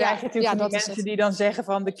 En dan krijg je natuurlijk die mensen die dan zeggen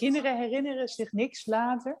van, de kinderen herinneren zich niks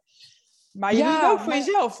later. Maar je doet het ook voor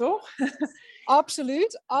jezelf, toch?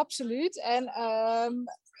 Absoluut, absoluut. En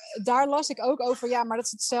daar las ik ook over, maar dat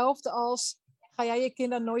is hetzelfde als, ga jij je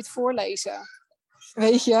kinderen nooit voorlezen?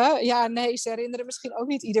 Weet je? Ja, nee, ze herinneren misschien ook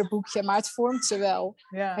niet ieder boekje, maar het vormt ze wel.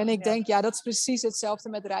 Ja, en ik denk, dat is precies hetzelfde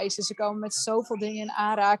met reizen. Ze komen met zoveel dingen in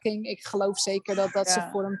aanraking. Ik geloof zeker dat ze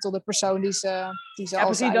vormt tot de persoon die ze al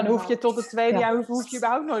precies, zijn. Dan hoef je tot het tweede jaar hoef je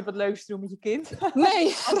überhaupt nooit wat leuks te doen met je kind.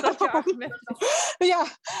 Nee. Dat je argument is. Ja,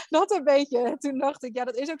 dat een beetje. Toen dacht ik,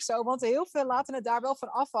 dat is ook zo. Want heel veel laten het daar wel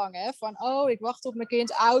van afhangen. Hè? Van, ik wacht tot mijn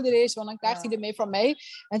kind ouder is, want dan krijgt hij er meer van mee.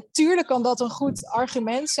 En tuurlijk kan dat een goed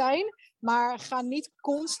argument zijn. Maar ga niet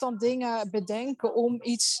constant dingen bedenken om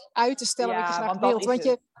iets uit te stellen wat je graag wilt.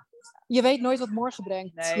 Want je weet nooit wat morgen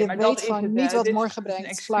brengt. Nee, je weet gewoon niet wat morgen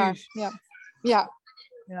brengt. Klaar. Ja.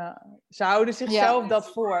 Ze houden zichzelf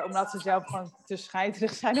dat voor. Omdat ze zelf gewoon te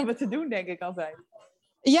scheiterig zijn om het te doen, denk ik altijd.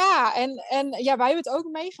 Ja, en wij hebben het ook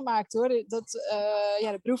meegemaakt hoor.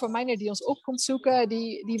 De broer van mij die ons op komt zoeken,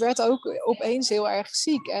 die werd ook opeens heel erg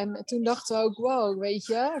ziek. En toen dachten we ook, wow, weet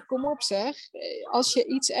je, kom op zeg. Als je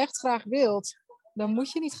iets echt graag wilt, dan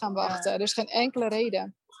moet je niet gaan wachten. Er is geen enkele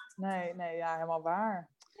reden. Nee, helemaal waar.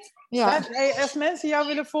 Ja. Als mensen jou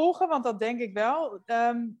willen volgen, want dat denk ik wel,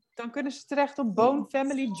 dan kunnen ze terecht op Bone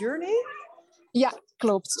Family Journey. Ja,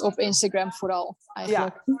 klopt. Op Instagram vooral,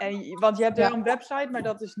 eigenlijk. Ja, want je hebt wel een website, maar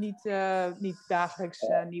dat is niet dagelijks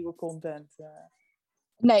nieuwe content.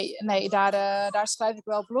 Nee, daar schrijf ik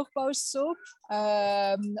wel blogposts op.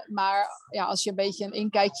 Maar als je een beetje een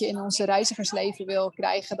inkijkje in onze reizigersleven wil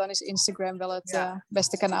krijgen, dan is Instagram wel het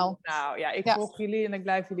beste kanaal. Nou ja, ik volg jullie en ik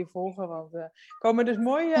blijf jullie volgen, want er komen dus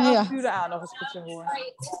mooie avonturen aan, nog als ik het zo hoor.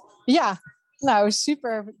 Ja. Nou,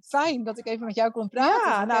 super fijn dat ik even met jou kon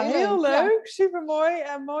praten. Ja, nou heel leuk. Super mooi.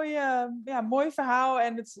 Mooi verhaal.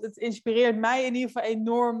 En het inspireert mij in ieder geval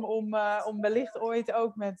enorm om wellicht ooit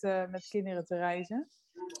ook met kinderen te reizen.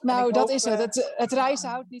 Nou, dat is het. Het reizen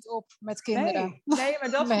houdt niet op met kinderen. Nee,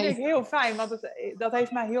 maar dat vind ik heel fijn. Want dat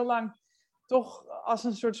heeft mij heel lang toch als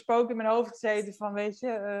een soort spook in mijn hoofd gezeten. Van weet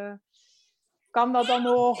je... kan dat dan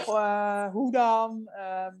nog? Hoe dan?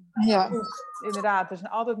 Goed, inderdaad, er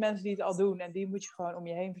zijn altijd mensen die het al doen. En die moet je gewoon om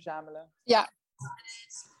je heen verzamelen. Ja.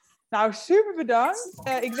 Nou, super bedankt.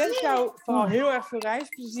 Ik wens jou vooral heel erg veel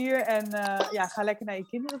reisplezier. En ga lekker naar je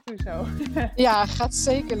kinderen toe zo. Ja, gaat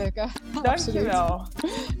zeker lukken. Dankjewel.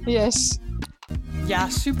 Yes. Ja,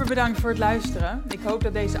 super bedankt voor het luisteren. Ik hoop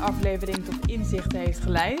dat deze aflevering tot inzichten heeft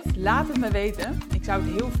geleid. Laat het me weten. Ik zou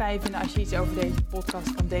het heel fijn vinden als je iets over deze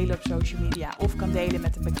podcast kan delen op social media of kan delen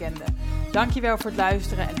met een bekende. Dankjewel voor het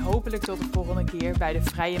luisteren en hopelijk tot de volgende keer bij de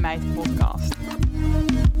Vrije Meid podcast.